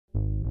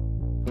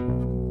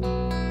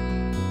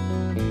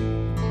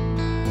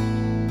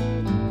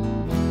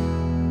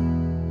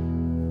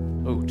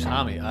Ooh,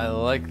 Tommy, I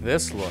like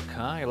this look,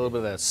 huh? Got a little bit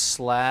of that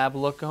slab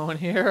look going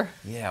here.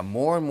 Yeah,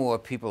 more and more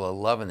people are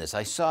loving this.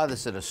 I saw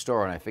this at a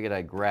store and I figured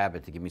I'd grab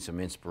it to give me some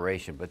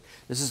inspiration, but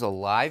this is a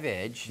live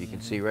edge. You can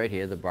see right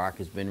here the bark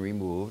has been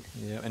removed.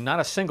 Yeah, and not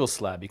a single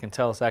slab. You can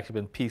tell it's actually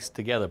been pieced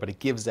together, but it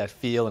gives that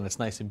feel and it's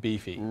nice and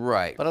beefy.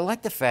 Right, but I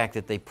like the fact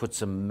that they put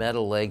some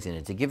metal legs in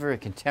it to give her a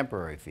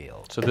contemporary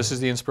feel. So this is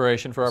the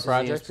inspiration for our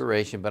project? This is the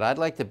inspiration, but I'd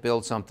like to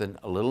build something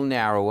a little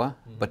narrower,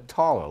 but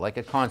taller, like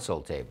a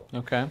console table.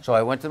 Okay. So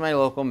I went to my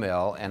local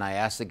mill and I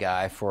asked the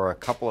guy for a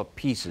couple of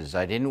pieces.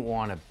 I didn't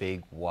want a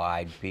big,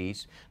 wide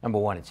piece. Number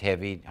one, it's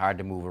heavy, hard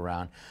to move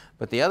around.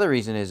 But the other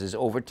reason is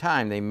over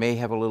time they may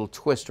have a little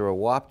twist or a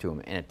warp to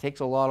them, and it takes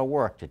a lot of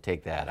work to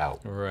take that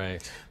out.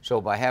 Right.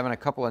 So by having a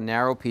couple of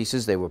narrow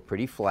pieces, they were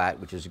pretty flat,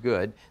 which is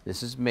good.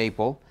 This is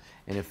maple,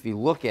 and if you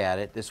look at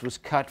it, this was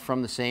cut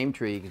from the same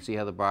tree. You can see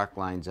how the bark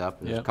lines up.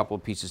 There's a couple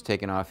of pieces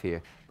taken off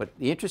here. But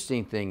the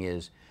interesting thing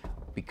is,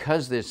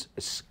 because this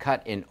is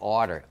cut in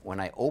order, when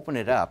I open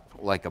it up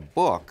like a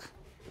book,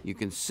 you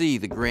can see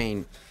the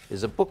grain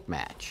is a book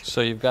match.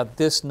 So you've got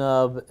this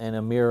nub and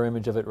a mirror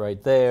image of it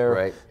right there.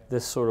 Right.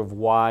 This sort of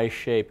Y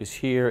shape is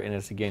here, and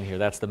it's again here.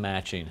 That's the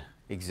matching.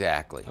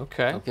 Exactly.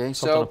 Okay. Okay. Something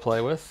So to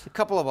play with. a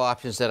couple of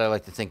options that I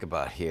like to think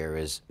about here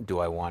is, do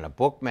I want a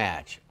book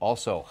match?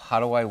 Also, how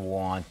do I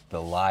want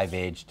the live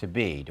edge to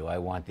be? Do I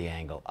want the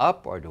angle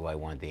up or do I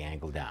want the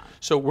angle down?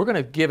 So we're going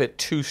to give it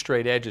two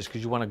straight edges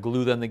because you want to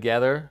glue them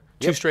together.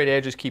 Two straight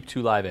edges keep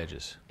two live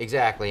edges.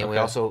 Exactly, and we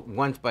also,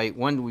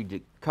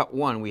 cut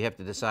one, we have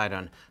to decide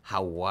on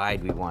how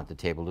wide we want the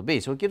table to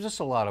be. So it gives us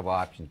a lot of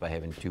options by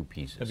having two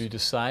pieces. Have you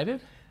decided?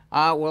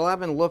 Well,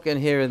 I've been looking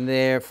here and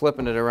there,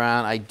 flipping it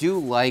around.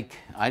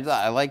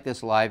 I like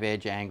this live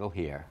edge angle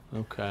here.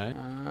 Okay.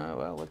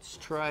 Well, let's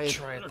try it.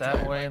 Try it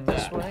that way and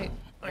this way,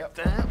 like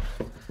that.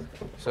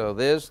 So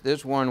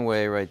there's one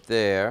way right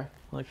there.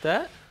 Like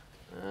that?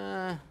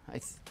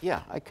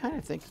 Yeah, I kind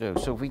of think so.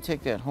 So if we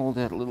take that, hold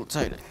that a little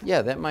tighter.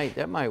 Yeah, that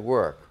might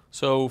work.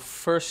 So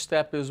first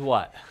step is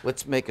what?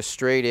 Let's make a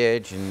straight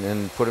edge and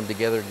then put them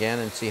together again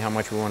and see how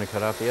much we want to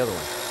cut off the other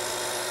one.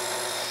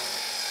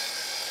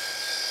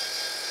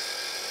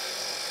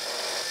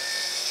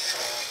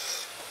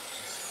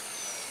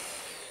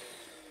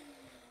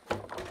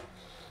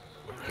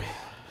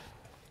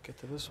 Get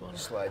to this one.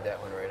 Slide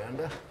that one right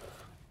under.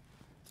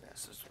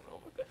 Pass this one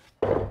over.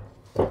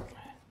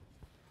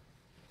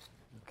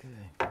 Okay.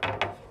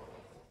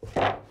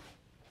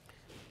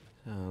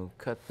 So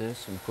cut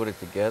this and put it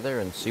together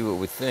and see what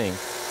we think.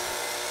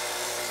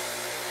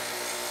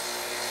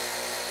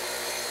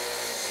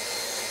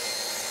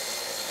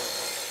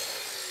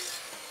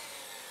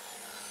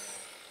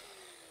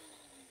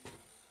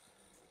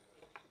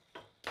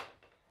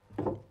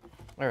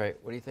 All right,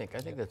 what do you think? I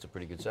think that's a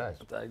pretty good size.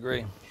 I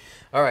agree.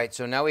 All right,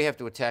 so now we have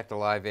to attack the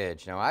live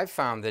edge. Now, I've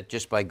found that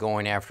just by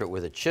going after it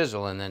with a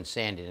chisel and then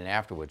sanding it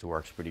afterwards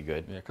works pretty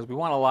good. Yeah, because we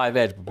want a live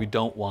edge, but we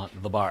don't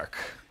want the bark.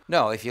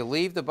 No, if you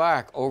leave the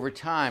bark over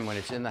time when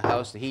it's in the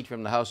house, the heat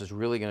from the house is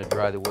really going to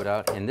dry the wood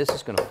out, and this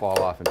is going to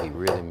fall off and be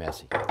really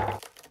messy.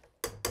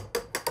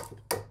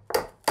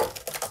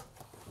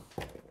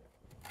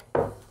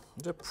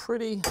 There's a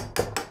pretty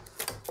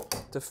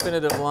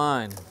definitive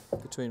line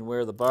between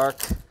where the bark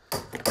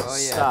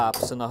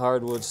stops and the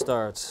hardwood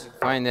starts.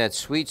 Find that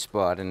sweet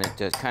spot and it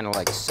just kind of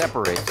like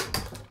separates.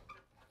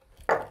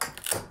 Like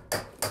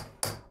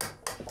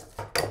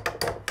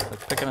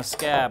picking a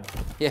scab.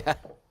 Yeah.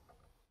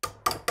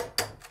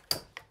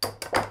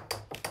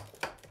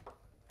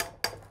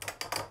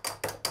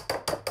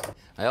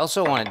 I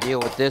also want to deal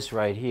with this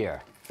right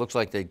here. Looks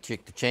like they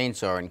took the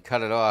chainsaw and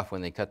cut it off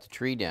when they cut the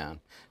tree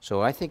down.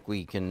 So I think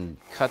we can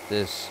cut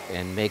this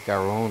and make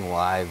our own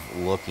live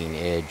looking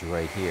edge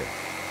right here.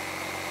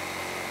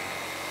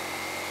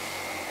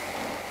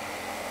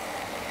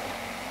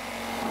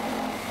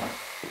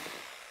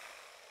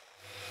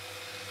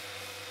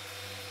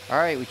 All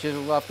right, we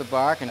chiseled off the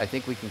bark, and I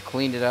think we can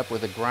clean it up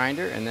with a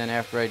grinder, and then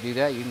after I do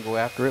that, you can go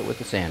after it with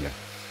the sander.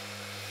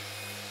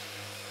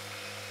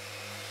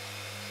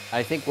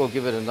 I think we'll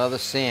give it another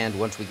sand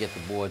once we get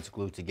the boards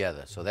glued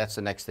together, so that's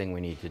the next thing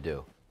we need to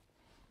do.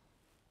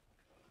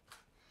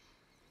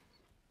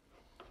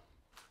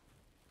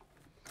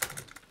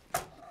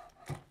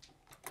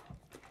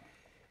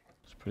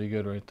 It's pretty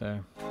good right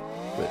there.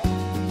 Good.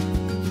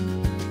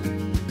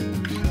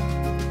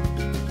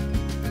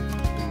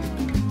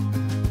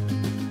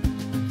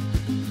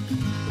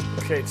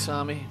 Okay,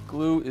 Tommy,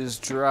 glue is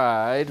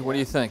dried. What do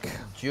you think?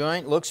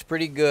 Joint looks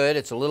pretty good.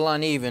 It's a little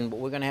uneven, but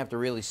we're going to have to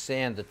really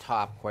sand the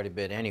top quite a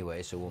bit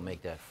anyway, so we'll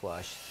make that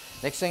flush.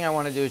 Next thing I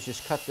want to do is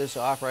just cut this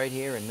off right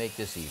here and make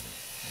this even.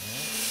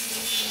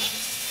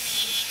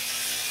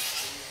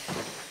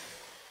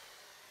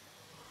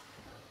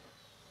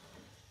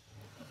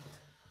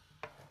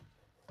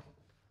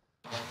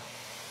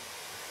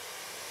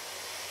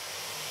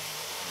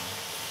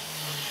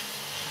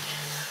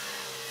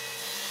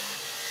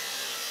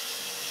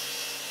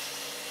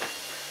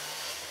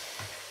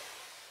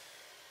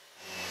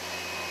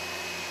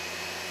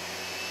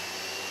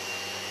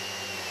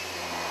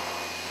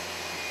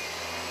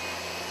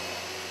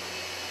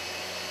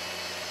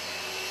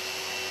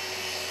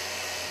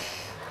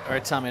 All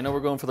right, Tommy, I know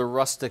we're going for the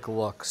rustic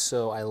look,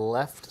 so I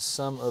left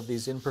some of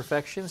these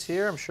imperfections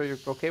here. I'm sure you're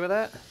okay with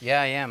that? Yeah,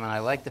 I am, and I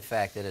like the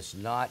fact that it's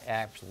not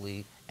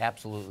absolutely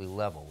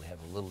level. We have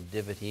a little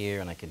divot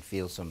here, and I can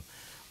feel some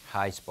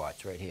high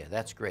spots right here.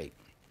 That's great.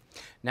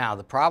 Now,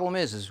 the problem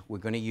is we're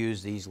going to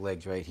use these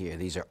legs right here.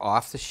 These are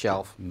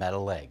off-the-shelf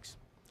metal legs,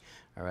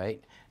 all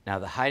right? Now,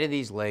 the height of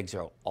these legs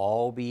will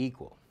all be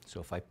equal. So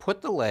if I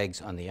put the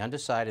legs on the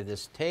underside of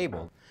this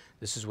table,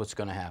 this is what's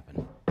going to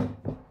happen.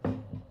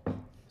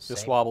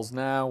 This wobbles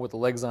now. With the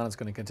legs on, it's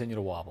going to continue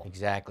to wobble.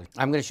 Exactly.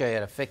 I'm going to show you how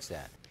to fix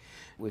that.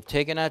 We've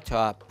taken our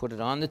top, put it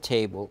on the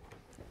table,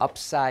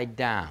 upside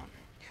down.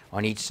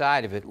 On each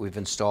side of it, we've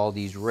installed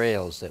these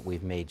rails that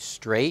we've made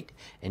straight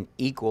and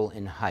equal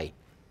in height.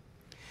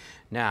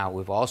 Now,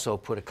 we've also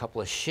put a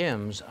couple of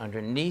shims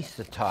underneath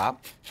the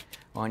top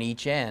on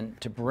each end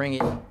to bring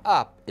it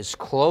up as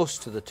close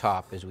to the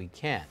top as we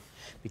can,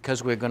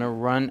 because we're going to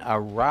run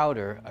our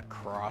router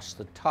across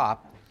the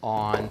top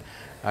on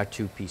our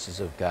two pieces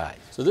of guide.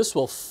 So this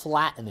will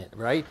flatten it,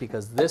 right?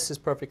 Because this is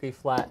perfectly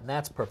flat and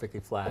that's perfectly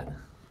flat.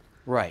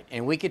 Right,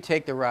 and we could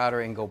take the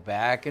router and go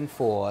back and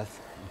forth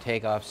and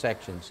take off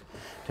sections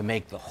to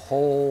make the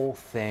whole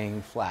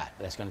thing flat.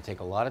 That's going to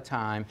take a lot of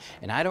time,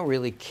 and I don't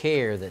really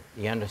care that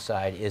the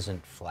underside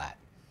isn't flat.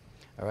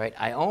 All right,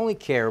 I only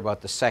care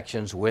about the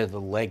sections where the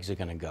legs are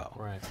going to go.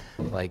 Right.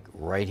 Like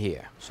right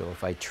here. So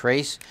if I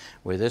trace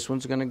where this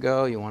one's going to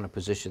go, you want to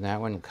position that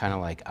one kind of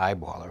like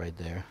eyeball it right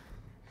there.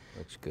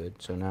 Looks good.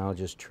 So now I'll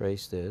just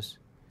trace this.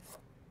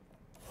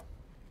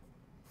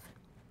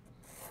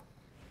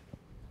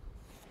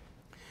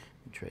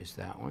 Trace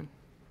that one.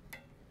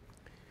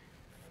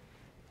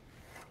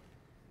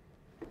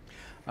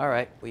 All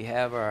right, we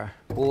have our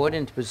board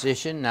into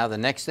position. Now the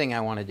next thing I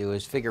want to do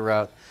is figure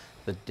out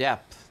the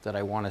depth that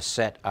I want to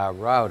set our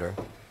router.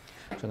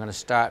 So I'm going to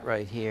start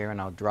right here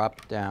and I'll drop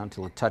it down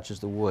till it touches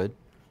the wood.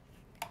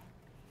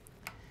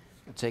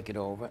 I'll take it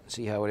over,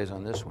 see how it is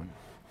on this one.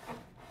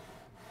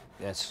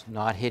 That's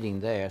not hitting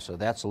there, so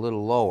that's a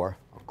little lower.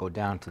 I'll go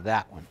down to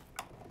that one.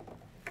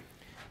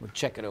 We'll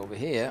check it over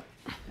here.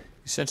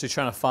 Essentially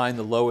trying to find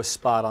the lowest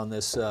spot on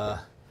this.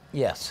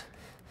 Yes.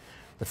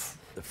 The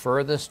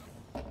furthest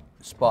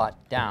spot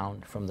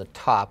down from the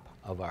top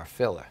of our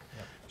filler.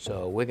 Yep.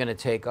 So we're going to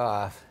take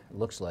off, it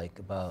looks like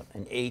about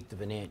 1/8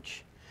 of an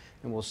inch.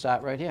 And we'll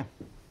start right here.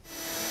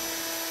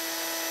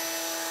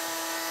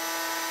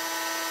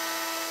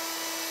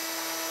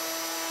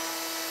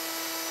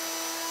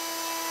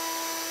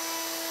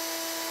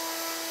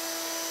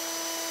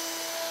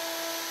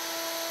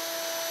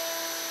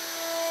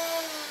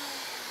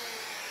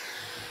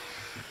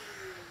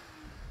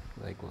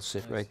 Leg will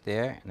sit right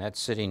there, and that's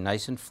sitting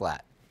nice and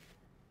flat.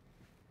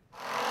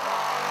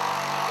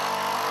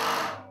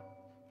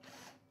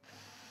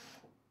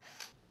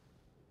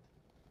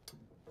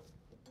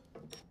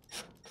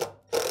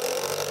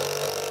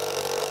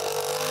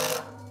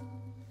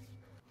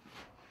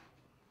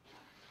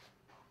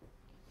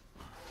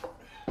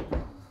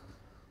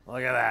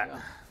 Look at that.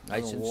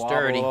 Nice and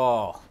sturdy.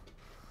 All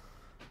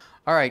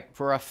right,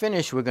 for our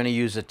finish, we're going to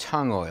use a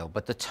tung oil,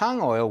 but the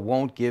tung oil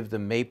won't give the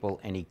maple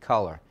any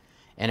color,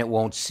 and it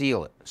won't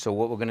seal it. So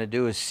what we're going to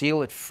do is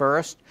seal it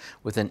first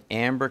with an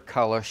amber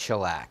color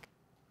shellac.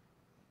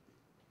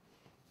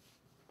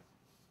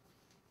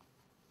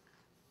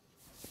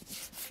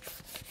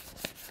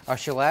 Our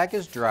shellac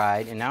is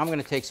dried, and now I'm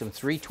going to take some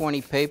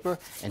 320 paper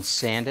and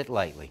sand it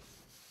lightly.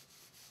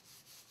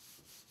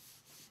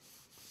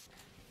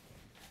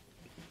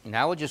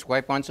 Now we'll just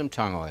wipe on some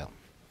tung oil.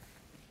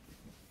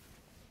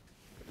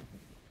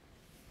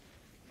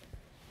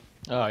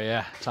 Oh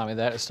yeah, Tommy,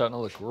 that is starting to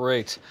look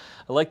great.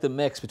 I like the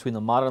mix between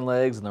the modern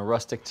legs and the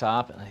rustic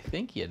top, and I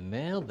think you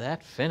nailed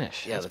that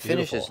finish. Yeah, That's the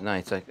finish is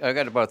nice. I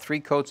got about 3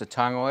 coats of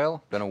tung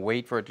oil. Going to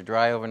wait for it to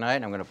dry overnight,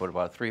 and I'm going to put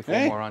about 3 or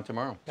 4 more on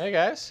tomorrow. Hey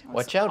guys.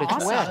 Watch out,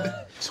 it's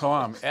wet.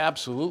 Tom,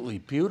 absolutely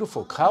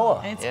beautiful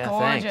color. It's Yeah,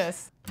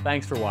 gorgeous.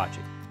 Thanks for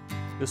watching.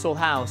 This Old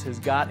House has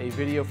got a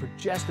video for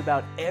just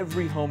about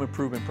every home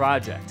improvement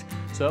project,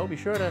 so be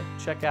sure to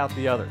check out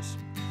the others.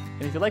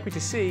 And if you like what you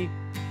see,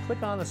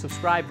 click on the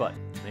subscribe button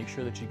to make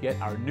sure that you get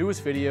our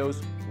newest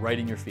videos right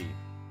in your feed.